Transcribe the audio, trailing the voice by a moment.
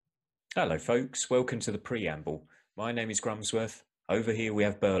Hello, folks. Welcome to the Preamble. My name is Grumsworth. Over here we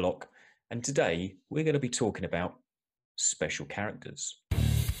have Burlokk, and today we're going to be talking about special characters.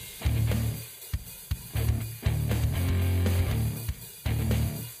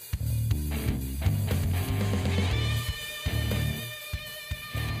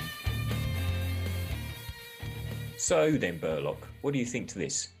 So then, Burlokk, what do you think to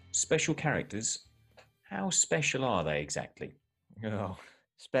this? Special characters, how special are they exactly? Oh,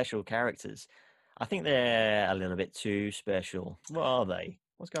 special characters. I think they're a little bit too special. What are they?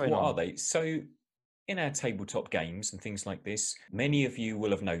 What's going What are on? they? So, in our tabletop games and things like this, many of you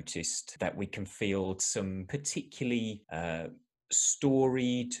will have noticed that we can field some particularly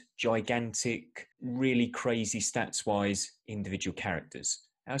storied, gigantic, really crazy stats wise individual characters.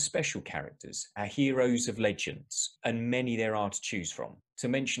 Our special characters, our heroes of legends, and many there are to choose from. To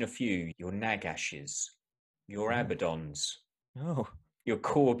mention a few, your Nagashes, your Oh, Abaddons, oh, your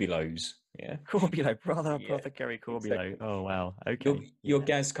Corbulos, yeah, Corbulo, brother, yeah, Apothecary Corbulo. exactly. Oh, wow. Your Okay. your Yeah.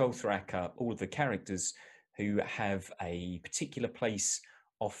 Gaz Colthraka, all of the characters who have a particular place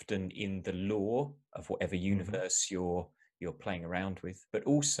often in the lore of whatever hmm universe you're playing around with, but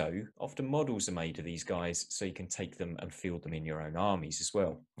also often models are made of these guys so you can take them and field them in your own armies as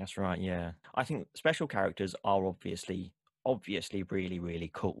well. That's right. Yeah. I think special characters are obviously really, really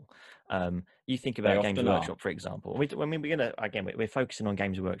cool. You think They about Games often are. Workshop, for example. We're gonna again, we're focusing on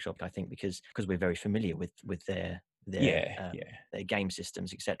Games Workshop, I think, because we're very familiar with their Yeah, um, yeah. their game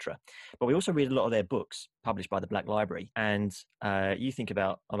systems, etc. But we also read a lot of their books published by the Black Library, and you think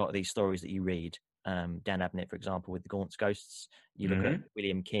about a lot of these stories that you read. Dan Abnett, for example, with the Gaunt's Ghosts. You look at Hmm.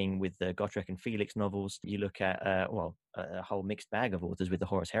 William King with the Gotrek and Felix novels. You look at a whole mixed bag of authors with the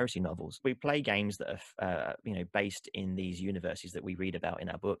Horus Heresy novels. We play games that are based in these universes that we read about in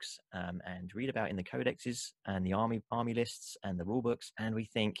our books and read about in the codexes and the army lists and the rule books, and we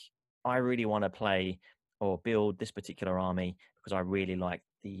think, I really want to play or build this particular army because I really like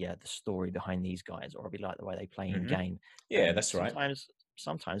the story behind these guys, or I really like the way they play in Hmm. game. Yeah, And that's right.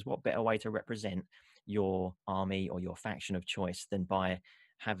 sometimes what better way to represent your army or your faction of choice than by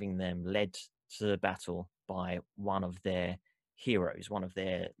having them led to the battle by one of their heroes, one of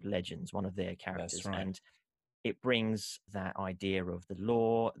their legends, one of their That's characters. right. And it brings that idea of the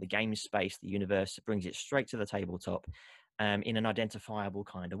lore, the game space, the universe, it brings it straight to the tabletop in an identifiable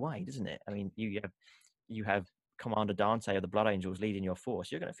kind of way, doesn't it? I mean, you have Commander Dante of the Blood Angels leading your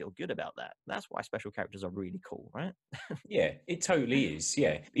force. You're going to feel good about that. That's why special characters are really cool, right? Yeah, it totally is.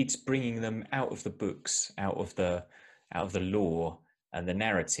 Yeah, it's bringing them out of the books, out of the lore and the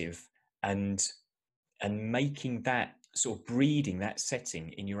narrative, and making that sort of breeding that setting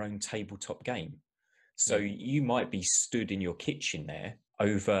in your own tabletop game. So Yeah. you might be stood in your kitchen there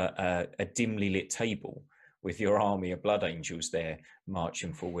over a dimly lit table with your army of blood angels there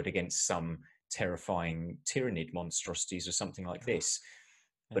marching forward against some terrifying tyrannid monstrosities or something like Oh, this.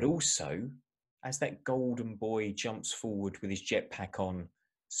 But yeah. also, as that golden boy jumps forward with his jetpack on,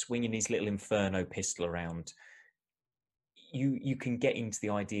 swinging his little inferno pistol around, you can get into the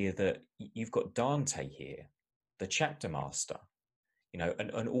idea that you've got Dante here, the chapter master,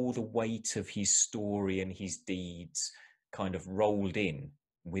 and all the weight of his story and his deeds kind of rolled in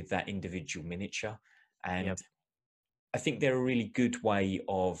with that individual miniature. And Yep. I think they're a really good way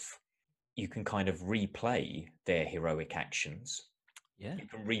of, you can kind of replay their heroic actions, Yeah. you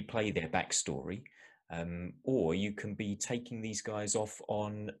can replay their backstory, or you can be taking these guys off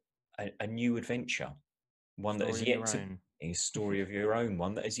on a new adventure, one that has Story of yet your to, own. a story of your own,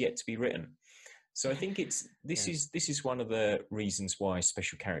 one that has yet to be written. So I think it's this Yeah. is this is one of the reasons why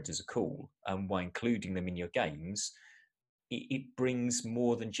special characters are cool, and why including them in your games, it brings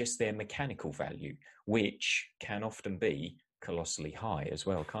more than just their mechanical value, which can often be colossally high as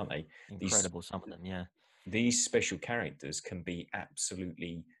well, can't they? These Incredible, some of them. Yeah. these special characters can be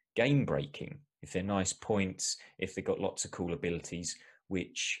absolutely game breaking if they're nice points, if they've got lots of cool abilities,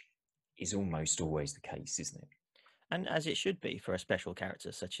 which is almost always the case, isn't it? And as it should be for a special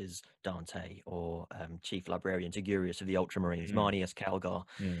character such as Dante or Chief Librarian Tagurius of the Ultramarines, Mm, Marnius Calgar,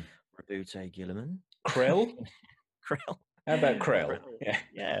 mm. Rabute Gilliman, Krell? Krell. How about Krell? Krell. Yeah.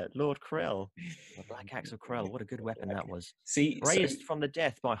 Yeah, Lord Krell. The Black Axe of Krell. What a good weapon that Okay. was. See, so Raised from the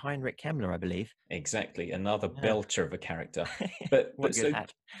death by Heinrich Kemmler, I believe. exactly another Yeah. belter of a character, but What a but good so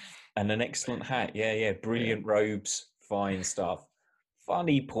hat. and an excellent hat. Yeah, yeah, Yeah. brilliant robes, fine stuff.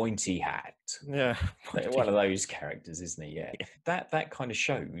 Funny pointy hat. Yeah. One of those characters, isn't he? Yeah, Yeah. that kind of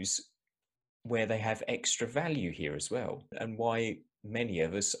shows where they have extra value here as well, and why many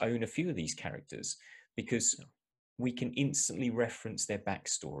of us own a few of these characters, because we can instantly reference their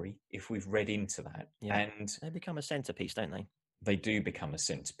backstory if we've read into that, Yeah. and They become a centerpiece, don't they? They do become a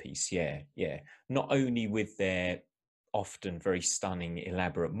centerpiece. Yeah, yeah. Not only with their often very stunning,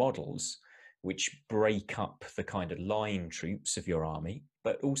 elaborate models, which break up the kind of line troops of your army,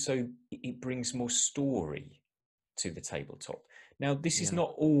 but also it brings more story to the tabletop. Now, this is Yeah.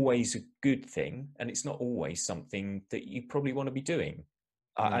 not always a good thing, and it's not always something that you probably want to be doing.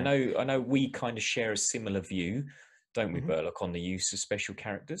 I No. know, I know, we kind of share a similar view, don't we, Hmm. Burlock, on the use of special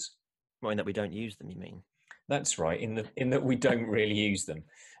characters? Well, in that we don't use them, you mean? That's right. In that we don't really use them.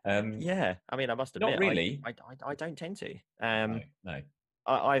 Um, Yeah. I mean, I must not admit, really. I don't tend to. No, no.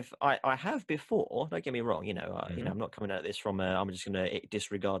 I have before. Don't get me wrong. Hmm. I'm not coming at this from. I'm just going to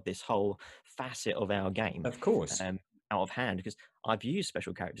disregard this whole facet of our game, Of course. um, out of hand because I've used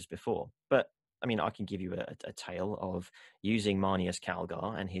special characters before. But I mean, I can give you a tale of using Marnius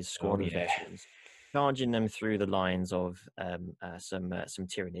Calgar and his Oh squad of yeah. veterans, charging them through the lines of some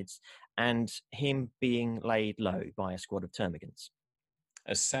Tyranids, and him being laid low by a squad of Termagants.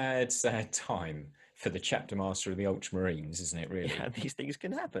 A sad, sad time for the chapter master of the Ultramarines, isn't it? Yeah, Really. these things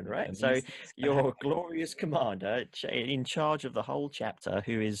can happen, right? And So these things can your happen. glorious commander in charge of the whole chapter,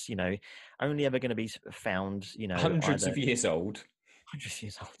 who is, only ever going to be found, Hundreds either of years old. 100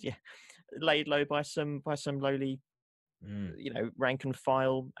 years old, yeah, laid low by some lowly, Mm. rank and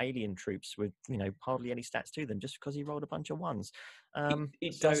file alien troops with, hardly any stats to them, just because he rolled a bunch of ones.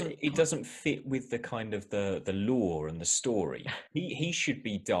 It So doesn't it doesn't fit with the kind of the lore and the story. He should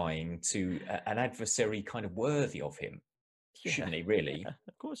be dying to an adversary kind of worthy of him, yeah, shouldn't he? Really? yeah,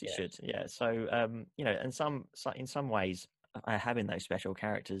 of course he Yeah. should. Yeah. So and in some ways, having those special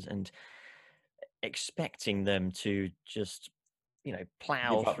characters and expecting them to just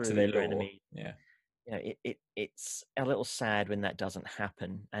plow Live up to through their your lore. enemy, Yeah. it's a little sad when that doesn't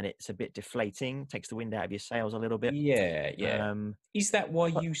happen, and it's a bit deflating, takes the wind out of your sails a little bit. Yeah, yeah. um Is that why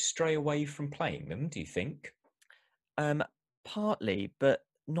but you stray away from playing them, do you think? um partly, but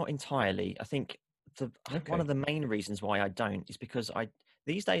not entirely. I think the one of Okay. the main reasons why I don't is because I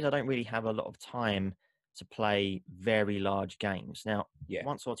these days I don't really have a lot of time to play very large games. Now, Yeah.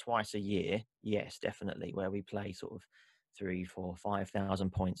 once or twice a year, yes, definitely, where we play sort of 3, 4,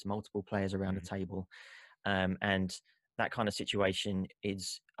 5,000 points, multiple players around the Mm. table, and that kind of situation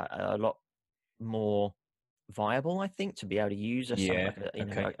is a lot more viable, I think, to be able to use something Yeah. like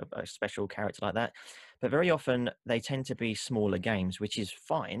Okay. a special character like that. But very often they tend to be smaller games, which is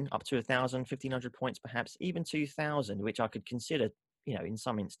fine, up to 1,000, 1,500 points, perhaps even 2,000, which I could consider, in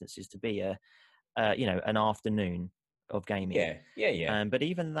some instances, to be an afternoon of gaming. Yeah. Yeah. Yeah. But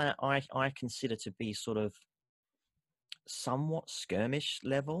even that, I consider to be sort of somewhat skirmish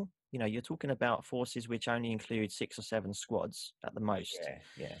level. You're talking about forces which only include 6 or 7 squads at the most. Yeah.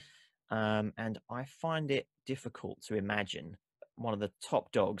 Yeah. And I find it difficult to imagine one of the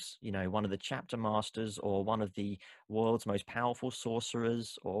top dogs, one of the chapter masters, or one of the world's most powerful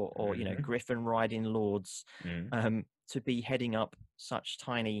sorcerers, or Hmm. griffin riding lords, Mm. to be heading up such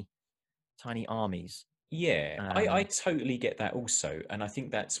tiny armies. Yeah. I Um, totally get that also. And I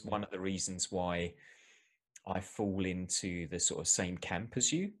think that's mm, one of the reasons why I fall into the sort of same camp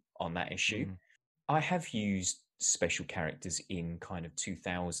as you on that issue. mm, I have used special characters in kind of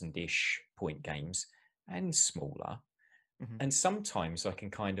 2000-ish point games and smaller. mhm. And sometimes I can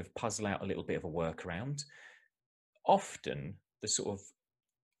kind of puzzle out a little bit of a workaround. Often the sort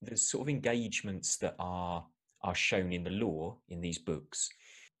of engagements that are shown in the lore in these books,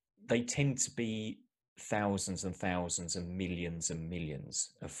 they tend to be thousands and thousands and millions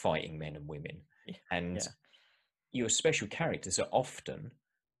of fighting men and women. Yeah, And yeah, your special characters are often,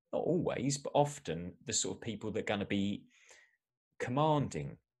 not always, but often the sort of people that are going to be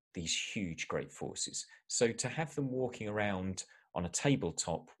commanding these huge, great forces. So to have them walking around on a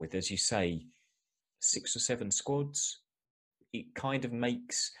tabletop with, as you say, 6 or 7 squads, it kind of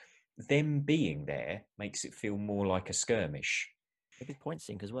makes them being there makes it feel more like a skirmish. they're big point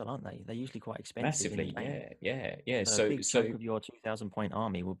sink as well, aren't they? They're usually quite expensive in the Massively, game. yeah, yeah, yeah. So a So, big chunk so of your 2,000 point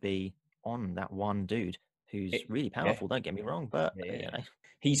army will be on that one dude who's it, really yeah, powerful. Don't get me wrong, but yeah, yeah.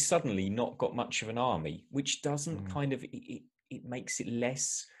 He's suddenly not got much of an army, which doesn't mm, kind of it makes it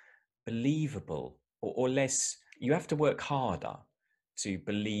less believable, or less. You have to work harder to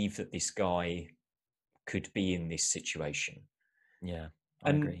believe that this guy could be in this situation. yeah, I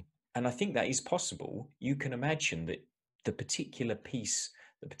and agree. and I think that is possible. You can imagine that the particular piece,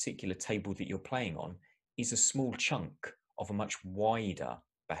 the particular table that you're playing on, is a small chunk of a much wider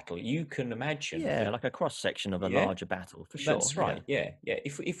battle. You can imagine Yeah, that. like a cross section of a Yeah, larger battle for sure. that's Yeah. right. Yeah, yeah.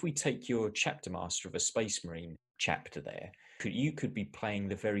 If we take your chapter master of a Space Marine chapter there, you could be playing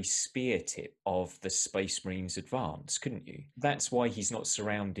the very spear tip of the Space Marines Advance, couldn't you? That's why he's not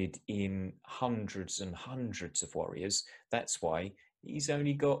surrounded in hundreds and hundreds of warriors. That's why he's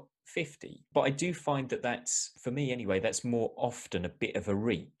only got 50. But I do find that that's, for me anyway, that's more often a bit of a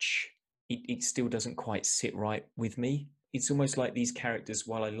reach. It still doesn't quite sit right with me. It's almost like these characters,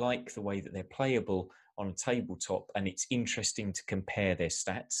 while I like the way that they're playable on a tabletop and it's interesting to compare their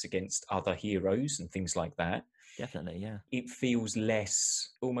stats against other heroes and things like that, Definitely, yeah. it feels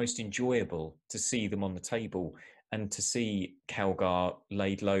less almost enjoyable to see them on the table and to see Calgar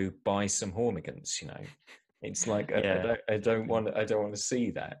laid low by some Hormigans. It's like Yeah, I don't exactly. want to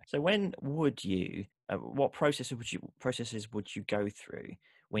see that. So when would you, what processes would you go through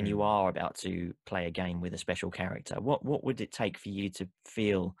when you Mm, are about to play a game with a special character? What would it take for you to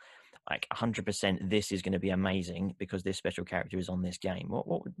feel like 100% this is going to be amazing because this special character is on this game? What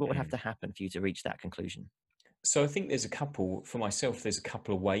would have mm. to happen for you to reach that conclusion? So I think there's a couple, for myself, there's a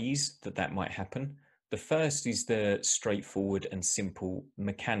couple of ways that might happen. The first is the straightforward and simple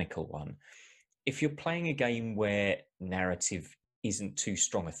mechanical one. If you're playing a game where narrative isn't too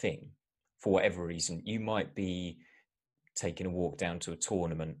strong a thing, for whatever reason, you might be taking a walk down to a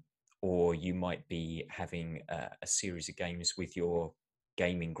tournament, or you might be having a series of games with your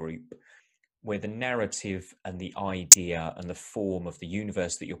gaming group where the narrative and the idea and the form of the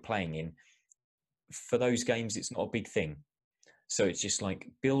universe that you're playing in, for those games, it's not a big thing. So it's just like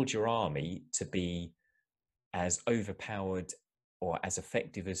build your army to be as overpowered or as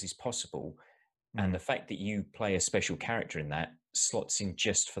effective as is possible. And the Mm. fact that you play a special character in that slots in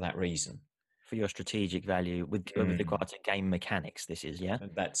just for that reason. For your strategic value with Mm, regard to game mechanics, this is, yeah?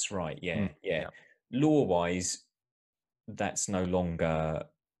 that's right. Yeah. Mm. Yeah. Yeah. Lore wise, that's no longer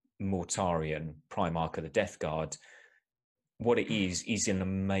Mortarion, Primarch of the Death Guard. What it is an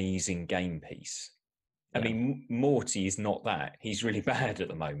amazing game piece. I Yeah. mean, Morty is not that. He's really bad at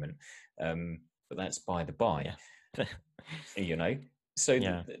the moment. But that's by the by, Yeah. you know. So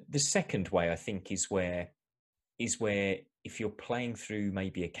Yeah. the second way I think is where if you're playing through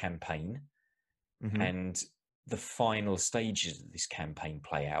maybe a campaign Hmm. and the final stages of this campaign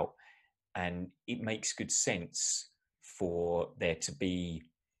play out, and it makes good sense for there to be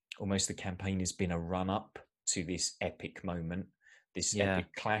almost the campaign has been a run up to this epic moment, this Yeah.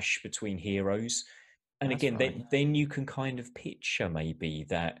 epic clash between heroes. And That's again, right. Yeah. then you can kind of picture maybe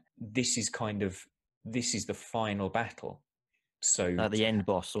that this is the final battle. So The end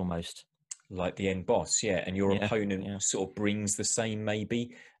boss almost. like the end boss, yeah, and your Yeah. opponent Yeah. sort of brings the same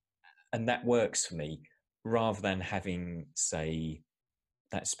maybe, and that works for me rather than having, say,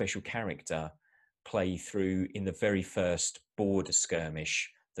 that special character play through in the very first border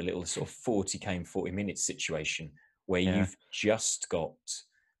skirmish, the little sort of 40k and 40 minutes situation where Yeah.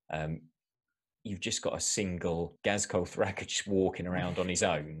 um, you've just got a single Gazkol Thraka just walking around on his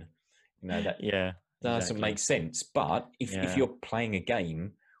own. That Yeah. doesn't Exactly. make sense. But if Yeah. you're playing a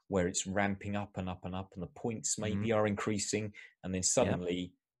game where it's ramping up and up and up and the points Hmm. maybe are increasing, and then Yeah.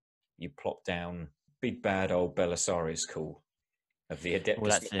 suddenly you plop down big bad old Belisarius call of the Well, Adeptus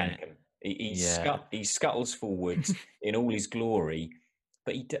that's it. Mechanicum. He, Yeah. he scuttles forwards in all his glory,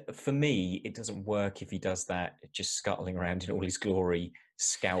 but for me, it doesn't work if he does that just scuttling around in all his glory,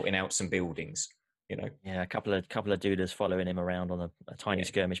 scouting out some buildings. You know, Yeah, a couple of doodles following him around on a tiny yeah,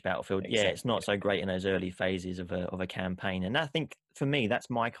 skirmish battlefield. Yeah, it's exactly. not so great in those early phases of a campaign. And I think for me, that's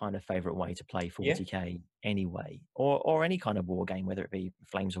my kind of favorite way to play Yeah, 40k anyway, or any kind of war game, whether it be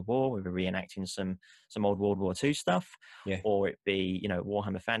Flames of War, whether we're reenacting some old World War II stuff, yeah, or it be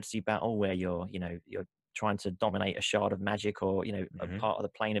Warhammer Fantasy Battle where you're trying to dominate a shard of magic or a hmm, part of the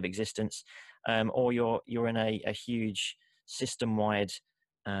plane of existence, or you're in a huge system wide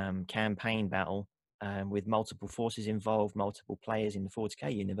campaign battle with multiple forces involved, multiple players in the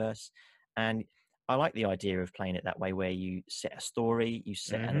 40k universe. And I like the idea of playing it that way, where you set a story, you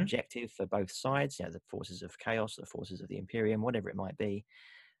set an hmm, objective for both sides, the forces of chaos, the forces of the Imperium, whatever it might be.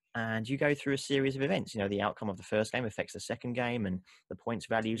 And you go through a series of events. The outcome of the first game affects the second game, and the points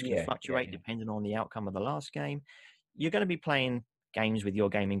values can yeah, yeah, fluctuate yeah. depending on the outcome of the last game. You're going to be playing games with your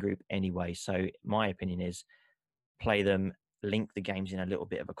gaming group anyway. So, my opinion is play them, link the games in a little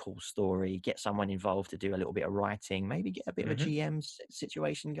bit of a cool story, get someone involved to do a little bit of writing, maybe get a bit of a Hmm. GM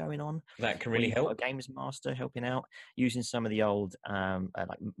situation going on That can where really you've got a help. games master helping out using some of the old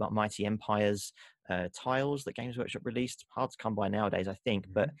Mighty Empires tiles that Games Workshop released. Hard to come by nowadays, I think,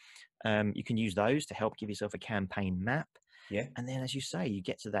 but Hmm. you can use those to help give yourself a campaign map. Yeah, And then, as you say, you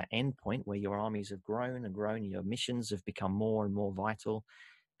get to that end point where your armies have grown and grown, your missions have become more and more vital,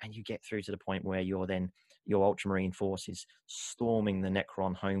 and you get through to the point where you're then your Ultramarine forces storming the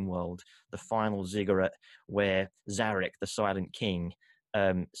Necron homeworld, the final ziggurat where Zarek, the Silent King,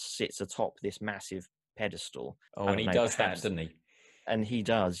 sits atop this massive pedestal. Oh, I and don't he know, does that, perhaps. doesn't he? And he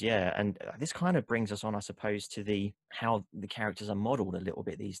does, yeah. And this kind of brings us on, I suppose, to the how the characters are modeled a little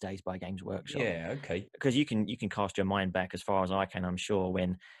bit these days by Games Workshop, Yeah, okay. because you can cast your mind back as far as I can, I'm sure,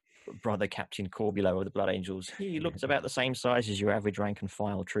 when brother Captain Corbulo of the Blood Angels, he looked about the same size as your average rank and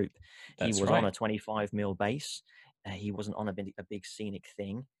file troop. He That's was on right. a 25 mil base. He wasn't on a big scenic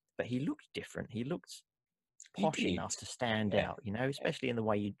thing, but he looked different. He looked He posh did. enough to stand Yeah. out, especially in the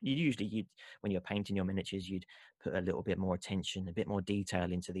way you usually when you're painting your miniatures, you'd put a little bit more attention, a bit more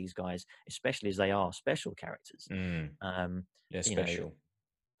detail into these guys, especially as they are special characters. Mm, Um, they're you know, special.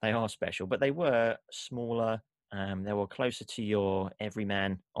 they are special, but they were smaller. They were closer to your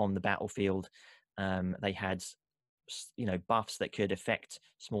everyman on the battlefield. They had, buffs that could affect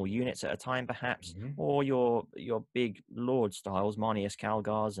small units at a time, perhaps, Mhm. or your big lord styles, Marnius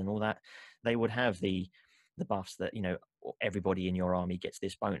Calgars and all that. They would have the buffs that everybody in your army gets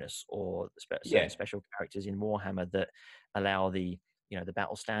this bonus, or certain Yeah. special characters in Warhammer that allow the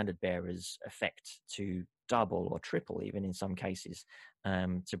battle standard bearers effect to double or triple, even in some cases,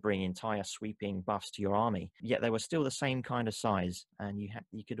 to bring entire sweeping buffs to your army. Yet they were still the same kind of size, and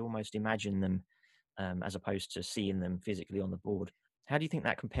you could almost imagine them, as opposed to seeing them physically on the board. How do you think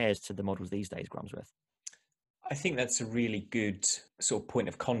that compares to the models these days, Grumsworth? I think that's a really good sort of point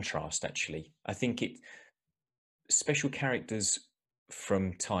of contrast, actually. I think special characters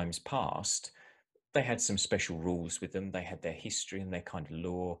from times past, they had some special rules with them. They had their history and their kind of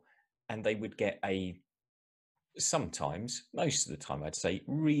lore, and they would get sometimes, most of the time, I'd say,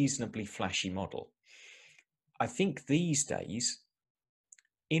 reasonably flashy model. I think these days,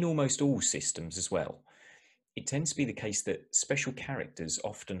 in almost all systems as well, it tends to be the case that special characters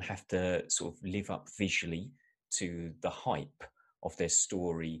often have to sort of live up visually to the hype of their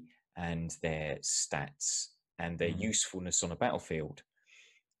story and their stats and their Mm, usefulness on a battlefield.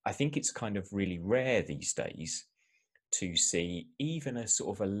 I think it's kind of really rare these days to see even a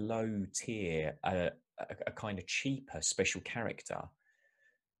sort of a low tier, a kind of cheaper special character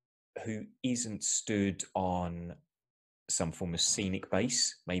who isn't stood on some form of scenic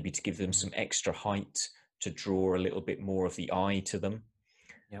base, maybe to give them mm, some extra height to draw a little bit more of the eye to them.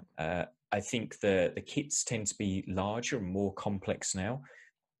 yep. I think the kits tend to be larger and more complex now.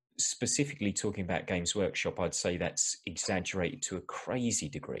 Specifically talking about Games Workshop, I'd say that's exaggerated to a crazy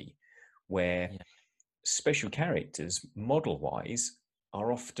degree, where Yeah. special characters, model wise,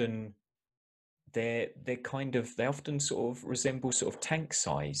 are often they often sort of resemble sort of tank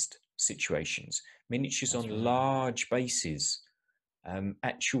sized situations, miniatures That's on right. large bases,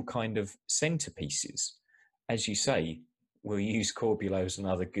 actual kind of centerpieces. As you say, we'll use Corbulo as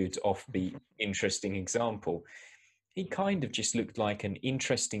another good offbeat, interesting example. He kind of just looked like an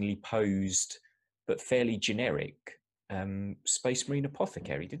interestingly posed but fairly generic Space Marine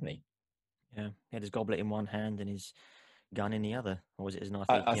apothecary, didn't he? Yeah. He had his goblet in one hand and his gun in the other. Or was it his I, I,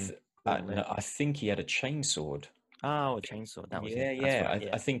 Narthekium th- no, gauntlet? I think he had a chainsword. Oh, a chainsaw. That was it. Yeah, That's yeah. right. Yeah.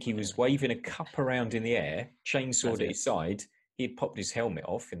 I think he was Yeah. waving a cup around in the air, That's chainsword at it. his side. He had popped his helmet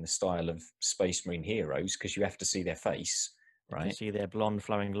off in the style of Space Marine heroes because you have to see their face, You can right? see their blonde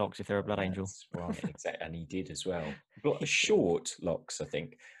flowing locks if they're a blood angel. That's right, exactly, and he did as well. Yeah. Short locks, I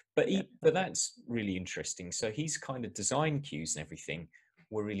think, but Yeah. but That's it. that's really interesting. So his kind of design cues and everything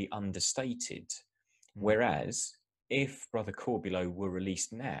were really understated. Mm, Whereas if Brother Corbulo were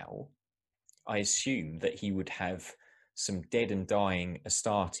released now, I assume that he would have some dead and dying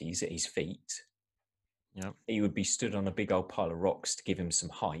Astartes at his feet. yep. He would be stood on a big old pile of rocks to give him some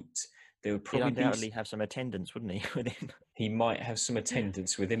height. There would He'd probably be undoubtedly have some attendants, wouldn't he, with him? he might have some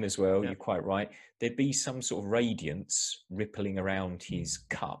attendants with him as well. Yep. You're quite right. There'd be some sort of radiance rippling around his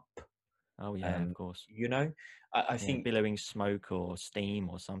cup. Oh, yeah, of Um, course. you know, I Yeah, think, billowing smoke or steam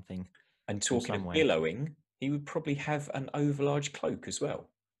or something and from talking of somewhere. billowing, he would probably have an overlarge cloak as well,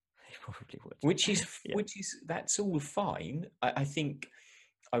 He probably would. which is Yeah. that's all fine. I think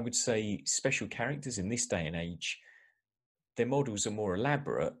I would say special characters in this day and age, their models are more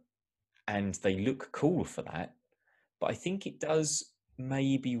elaborate and they look cool for that. But I think it does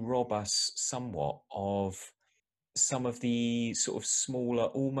maybe rob us somewhat of some of the sort of smaller,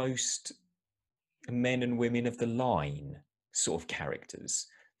 almost men and women of the line sort of characters.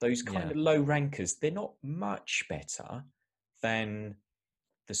 Those kind Yeah. of low rankers, they're not much better than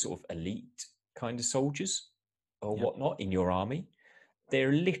the sort of elite kind of soldiers or Yep. whatnot in your army. They're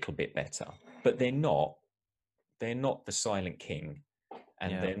a little bit better, but they're not the Silent King,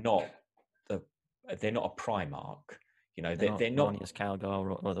 and Yeah. the they're not a Primarch. You know, They're they're not they're not Marnius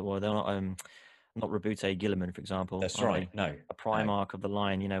Calgar or they're not not Rabute Gilliman, for example, That's are right. they? No, A no. Primarch of the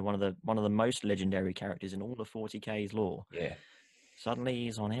Line, one of the most legendary characters in all of 40k's lore. Yeah. Suddenly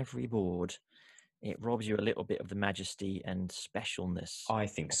he's on every board. It robs you a little bit of the majesty and specialness I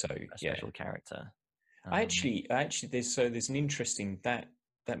think of so. a Yeah. special character. I actually, there's an interesting that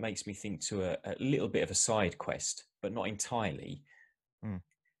makes me think to a little bit of a side quest, but not entirely. Hmm.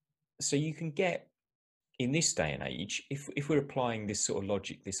 So you can get in this day and age, if we're applying this sort of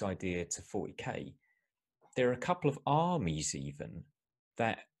logic, this idea to 40k, there are a couple of armies even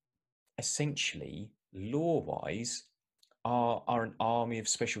that essentially, lore-wise, are an army of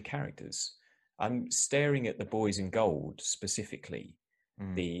special characters. I'm staring at the boys in gold specifically,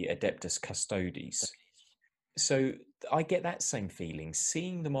 Hmm. the Adeptus Custodes. So I get that same feeling.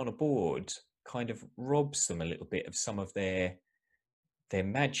 Seeing them on a board kind of robs them a little bit of some of their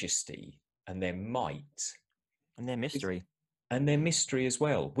majesty and their might And their mystery. and their mystery as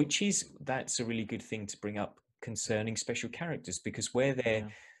well, that's a really good thing to bring up concerning special characters, because where Yeah.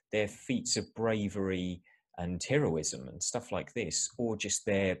 their feats of bravery and heroism and stuff like this, or just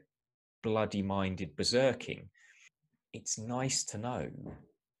their bloody minded berserking, it's nice to know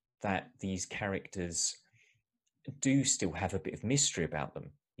that these characters do still have a bit of mystery about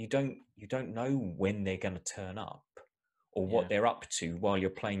them. You don't know when they're going to turn up or what Yeah. they're up to while you're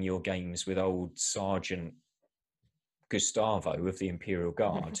playing your games with old Sergeant Gustavo of the Imperial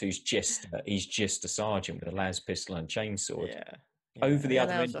Guard, who's he's just a sergeant with a las pistol and chainsaw. Yeah. Yeah. Over And the it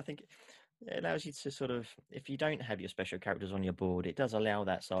other allows, end, I think, it allows you to sort of, if you don't have your special characters on your board, it does allow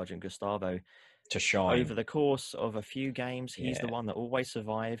that Sergeant Gustavo to shine. over the course of a few games. He's the Yeah, one that always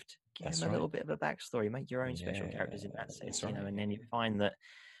survived. Give him that's a right. little bit of a backstory. Make your own special Yeah, characters in that that's sense, right. and then you find that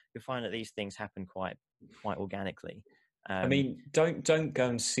these things happen quite organically. I Um, mean, don't go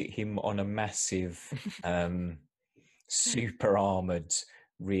and sit him on a massive, super armored,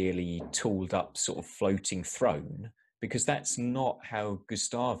 really tooled up sort of floating throne, because that's not how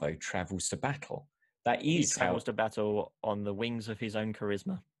Gustavo travels to battle. That he is travels how to battle on the wings of his own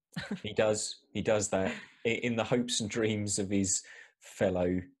charisma. he does that in the hopes and dreams of his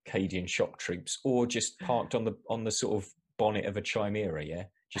fellow Cadian shock troops, or just parked on the sort of bonnet of a chimera, yeah,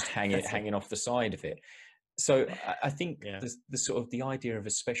 just That's it. hanging off the side of it. So I think Yeah. the sort of the idea of a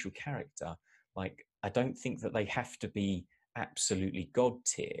special character, like, I don't think that they have to be absolutely god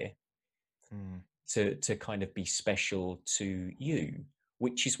tier Hmm. to kind of be special to you,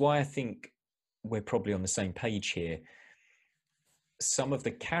 which is why I think we're probably on the same page here. Some of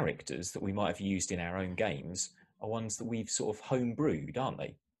the characters that we might have used in our own games are ones that we've sort of homebrewed, aren't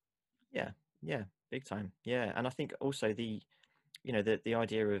they? Yeah. Yeah. Big time. Yeah. And I think also the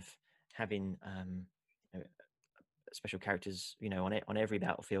idea of having you know, special characters, on every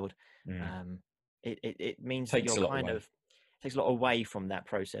battlefield, Mm. um, it means that Takes you're a lot kind away. of takes a lot away from that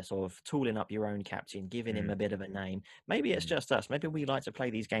process of tooling up your own captain, giving him Mm. a bit of a name. Maybe it's Mm. just us. Maybe we like to play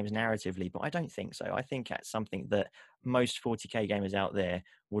these games narratively, but I don't think so. I think that's something that most 40k gamers out there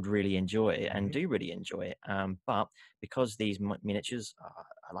would really enjoy and Mhm. do really enjoy it. But because these miniatures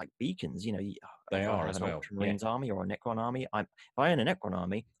are like beacons, They if I are have as an well. Yeah. Ultramarines army or a Necron army, if I own a Necron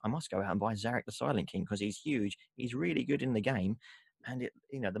army, I must go out and buy Zarek the Silent King because he's huge. He's really good in the game, and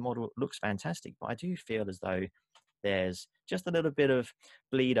the model looks fantastic. But I do feel as though there's just a little bit of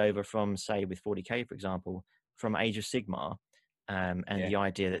bleed over from, say, with 40k, for example, from Age of Sigmar, and Yeah. the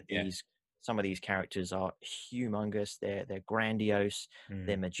idea that Yeah. some of these characters are humongous, they're grandiose,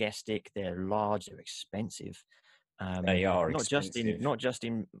 they're Mm. majestic, they're large, they're expensive. They are Not just in expensive. not just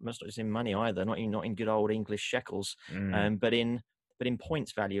in not just in money either, not in good old English shekels, Mm. but in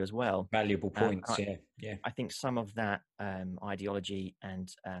points value as well. Valuable I, points. Yeah. Yeah. I think some of that ideology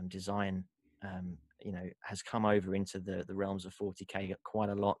and design, has come over into the realms of 40k quite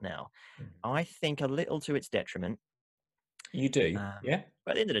a lot now. Mm. I think a little to its detriment. You do. Um, Yeah.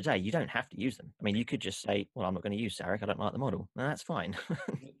 but at the end of the day, you don't have to use them. I mean, you could just say, "Well, I'm not going to use Sarek. I don't like the model," and that's fine.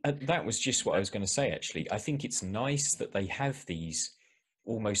 That was just what I was going to say, actually. I think it's nice that they have these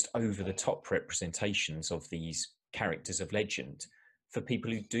almost over the top representations of these characters of legend for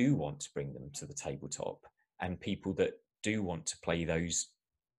people who do want to bring them to the tabletop, and people that do want to play those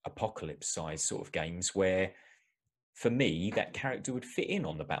apocalypse size sort of games where, for me, that character would fit in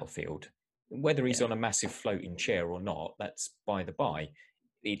on the battlefield. Whether he's Yeah, on a massive floating chair or not, that's by the by.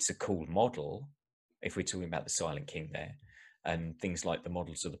 It's a cool model if we're talking about the Silent King there, and things like the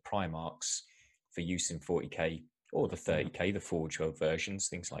models of the Primarchs for use in 40k or the yeah, 30k, the Forge World versions,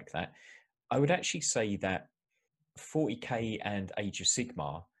 things like that. I would actually say that 40k and Age of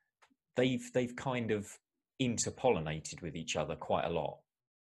Sigmar, they've kind of interpollinated with each other quite a lot,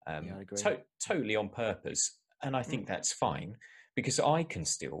 yeah. I agree. totally on purpose, and I Mm, think that's fine, because I can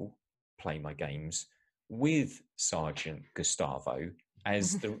still play my games with Sergeant Gustavo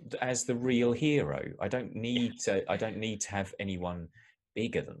as the real hero. I don't need to have anyone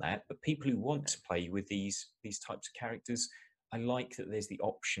bigger than that. But people who want to play with these types of characters, I like that there's the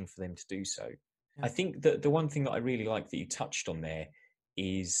option for them to do so. I think that the one thing that I really like that you touched on there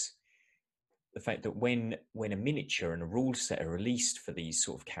is the fact that when a miniature and a rule set are released for these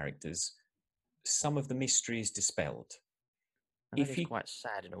sort of characters, some of the mystery is dispelled. And that is quite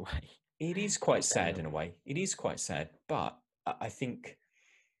sad in a way. It is quite sad in a way. It is quite sad, but I think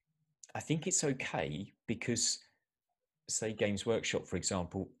it's okay because, say, Games Workshop, for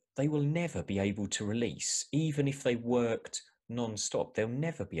example, they will never be able to release, even if they worked non-stop, they'll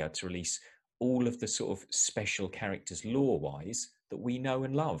never be able to release all of the sort of special characters lore-wise that we know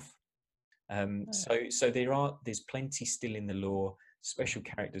and love. So there's plenty still in the lore, special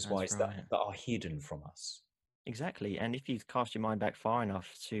characters-wise, that are hidden from us. Exactly. And if you cast your mind back far enough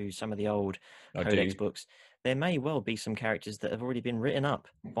to some of the old Codex books, there may well be some characters that have already been written up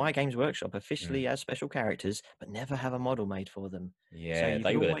by Games Workshop officially as special characters, but never have a model made for them. Yeah, so you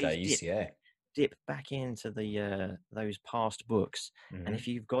they were the always days, dip back into the those past books. And if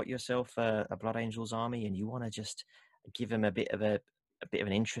you've got yourself a Blood Angels army and you want to just give them a bit of an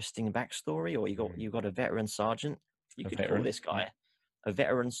interesting backstory, or you got a veteran sergeant, you could call this guy a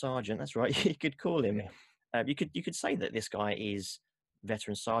veteran sergeant. That's right. You could call him. You could say that this guy is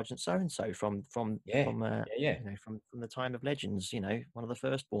veteran sergeant so and so from the time of Legends. One of the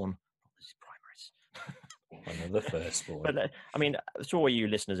firstborn. Primaries. One of the firstborn. But I mean, to all you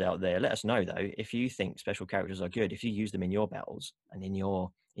listeners out there, let us know though if you think special characters are good, if you use them in your battles and in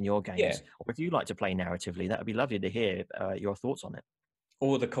your games, or if you like to play narratively. That would be lovely to hear your thoughts on it.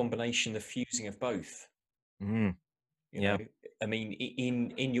 Or the combination, the fusing of both. You know, I mean,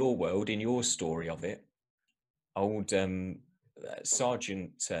 in your world, in your story of it, old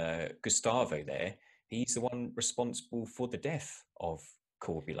Sergeant Gustavo there, he's the one responsible for the death of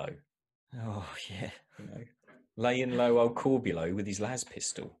Corbulo. Oh, yeah. Laying low old Corbulo with his las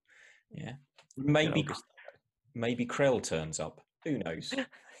pistol. Yeah. Maybe Krell turns up. Who knows?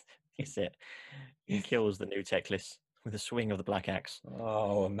 That's it. He kills the new Teclis with a swing of the black axe.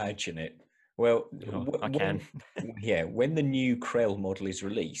 Oh, imagine it. Well, I can. When the new Krell model is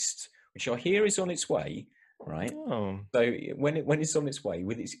released, which I hear is on its way, right? Oh. So when it's on its way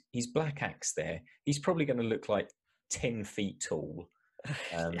with his black axe there, he's probably going to look like 10 feet tall.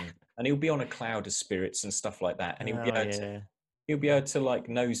 And he'll be on a cloud of spirits and stuff like that. And he'll be able to like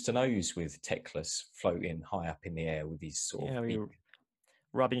nose to nose with Teclis floating high up in the air with his sort of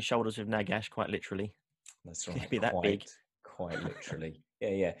rubbing shoulders with Nagash, quite literally. That's right. He'd be that big. Quite literally.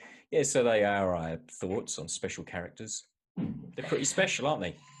 Yeah. So they are our thoughts on special characters. They're pretty special, aren't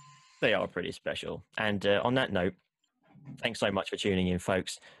they? They are pretty special. And on that note, thanks so much for tuning in,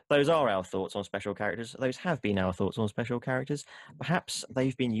 folks. Those are our thoughts on special characters. Those have been our thoughts on special characters. Perhaps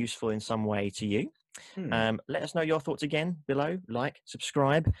they've been useful in some way to you. Let us know your thoughts again below. Like,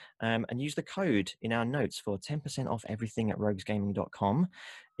 subscribe, and use the code in our notes for 10% off everything at roguesgaming.com.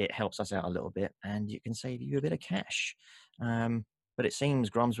 It helps us out a little bit, and you can save you a bit of cash. But it seems,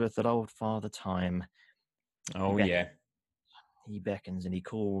 Grumsworth, that old Father Time. Oh, yeah. He beckons and he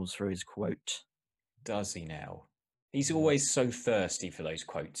calls for his quote. Does he now? He's always so thirsty for those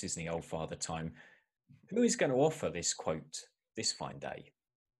quotes, isn't he, old Father Time? Who is going to offer this quote this fine day?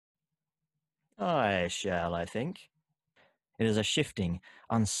 I shall, I think. It is a shifting,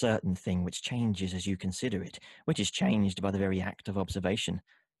 uncertain thing which changes as you consider it, which is changed by the very act of observation.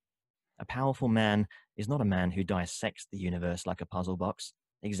 A powerful man is not a man who dissects the universe like a puzzle box,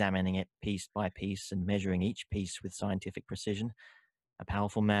 examining it piece by piece and measuring each piece with scientific precision. A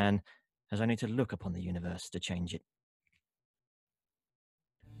powerful man has only to look upon the universe to change it.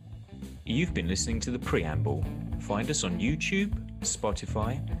 You've been listening to The Preamble. Find us on YouTube,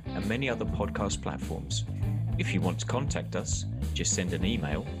 Spotify, and many other podcast platforms. If you want to contact us, just send an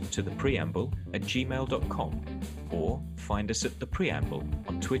email to thepreamble@gmail.com or find us at The Preamble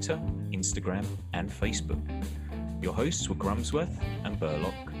on Twitter, Instagram, and Facebook. Your hosts were Grumsworth and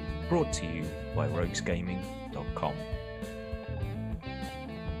Burlokk, brought to you by roguesgaming.com.